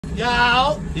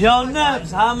Yo,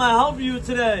 Nems, how am I help you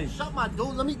today? Shut my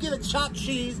dude. Let me get a chopped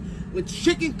cheese with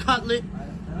chicken cutlet,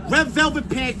 red velvet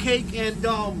pancake, and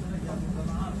let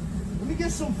me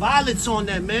get some violets on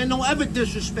that, man. Don't ever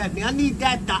disrespect me. I need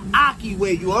that the OCKYY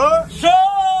way, you heard? Sure.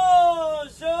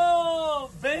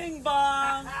 Bing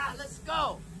bong. Let's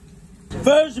go.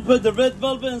 First, you put the red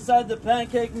velvet inside the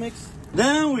pancake mix.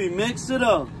 Then we mix it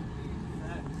up.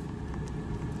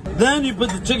 Then you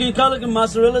put the chicken cutlet and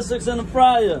mozzarella sticks in the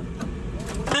fryer.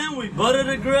 Then we butter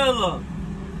the grill up.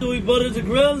 After we butter the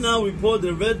grill, now we pour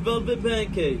the red velvet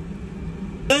pancake.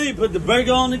 Then you put the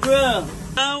burger on the grill.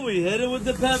 Now we hit it with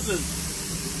the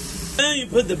peppers. Then you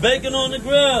put the bacon on the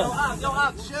grill.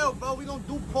 Yo, chill, bro. We don't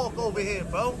do pork over here,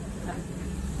 bro.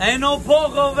 Ain't no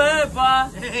pork over here, pa.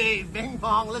 Hey, bing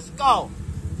bong, let's go.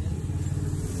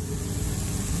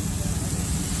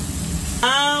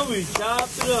 Now we chop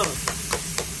it up.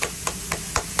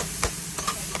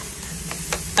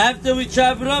 After we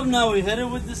chop it up, now we hit it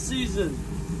with the season.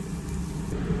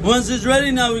 Once it's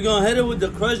ready, now we're gonna hit it with the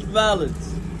crushed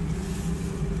violets.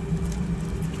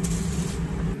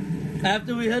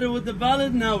 After we hit it with the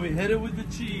violet, now we hit it with the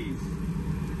cheese.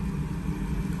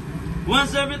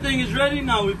 Once everything is ready,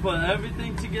 now we put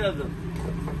everything together.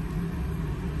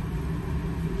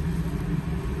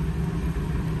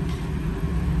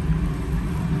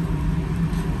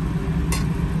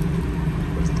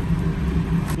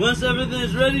 Once everything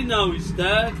is ready, now we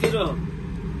stack it up.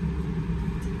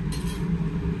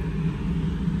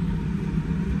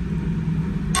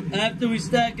 After we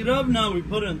stack it up, now we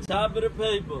put it on top of the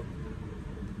paper.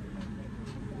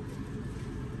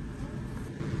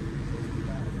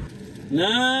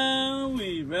 Now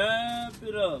we wrap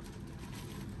it up.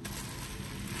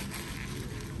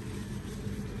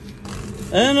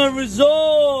 And the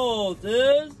result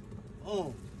is...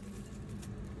 Oh.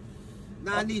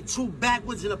 Now I need 2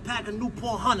 backwards and a pack of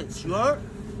Newport Hunters, you heard?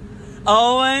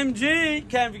 OMG,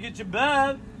 can't forget your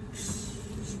bag.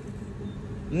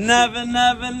 Never,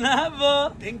 never,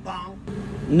 never. Bing bong.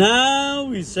 Now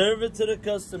we serve it to the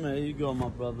customer. Here you go, my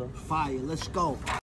brother. Fire, let's go.